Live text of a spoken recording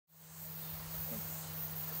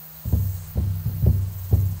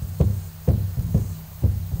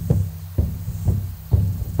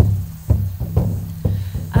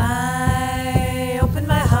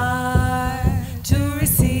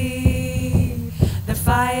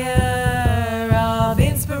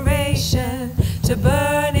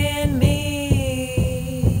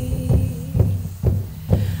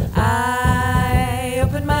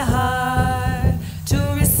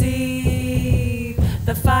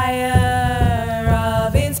fire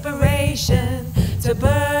of inspiration to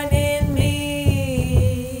burn in me.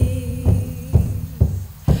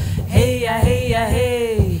 Hey ya, hey ya,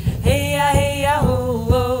 hey, hey ya, hey ya, ho,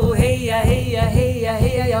 oh, hey ya, hey ya, hey ya,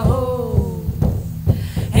 hey ya, ho,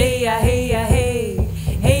 hey ya, hey ya, hey,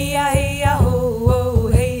 hey ya, hey ya, ho, oh,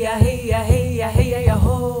 hey ya, hey ya, hey ya, hey ya,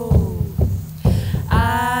 ho.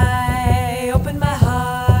 I open my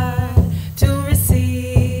heart to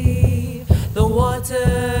receive the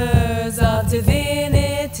waters of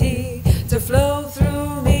divinity to flow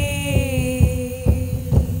through me.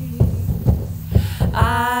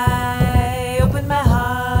 I open my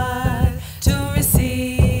heart to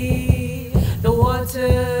receive the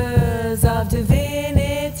waters of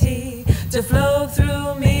divinity to flow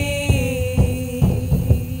through me.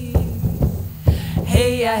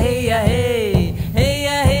 Hey ya, hey ya, hey, hey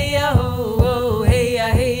ya, hey ya, ho, oh, hey ya,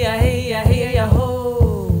 hey ya, hey ya, hey ya, ho,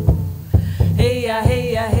 hey ya,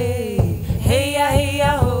 hey ya, hey, hey ya, hey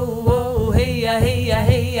ya, ho, oh, hey ya, hey ya,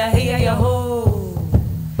 hey ya, hey ya, ho.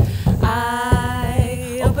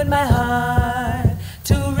 I open my heart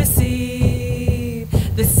to receive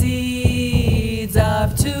the seeds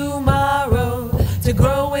of tomorrow to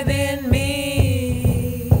grow within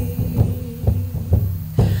me.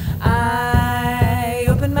 I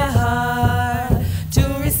open my heart to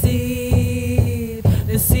receive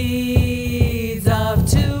the seeds of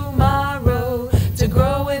tomorrow to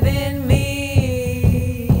grow within me.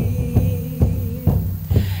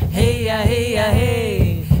 Hey ya, hey ya,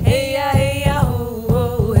 hey, hey ya, hey ya, ho,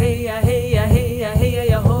 oh, hey ya, hey ya, hey ya, hey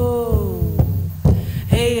ya, ho,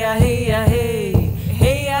 hey ya, hey ya, hey,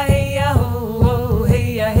 hey ya, hey ya, ho, oh,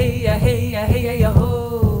 hey ya, hey ya, hey ya, hey ya, ho.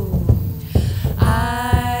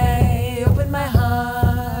 I open my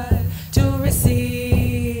heart to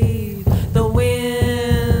receive the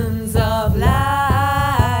winds of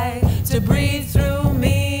life to breathe through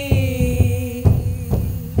me.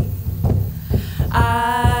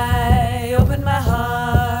 I open my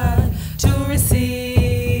heart to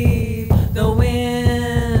receive the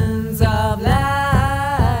winds of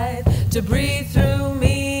life to breathe through me.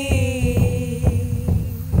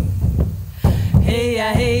 Hey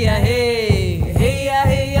ya, hey ya, hey, hey ya,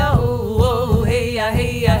 hey ya, ho, oh, hey ya,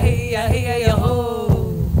 hey ya, hey ya, hey ya, ho,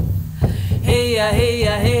 hey ya, hey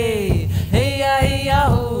ya, hey, hey ya, hey ya,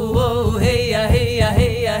 ho, oh, hey ya, hey ya,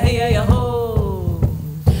 hey ya, hey ya, ho.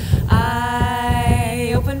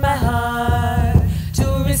 I open my heart to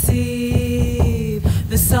receive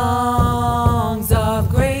the songs of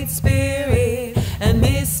great spirit and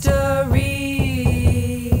mystery.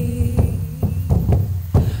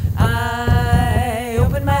 I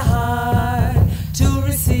open my heart to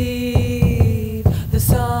receive the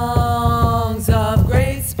songs of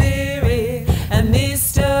great spirit and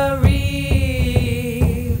mystery.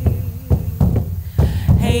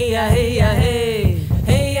 Hey ya, hey ya, hey.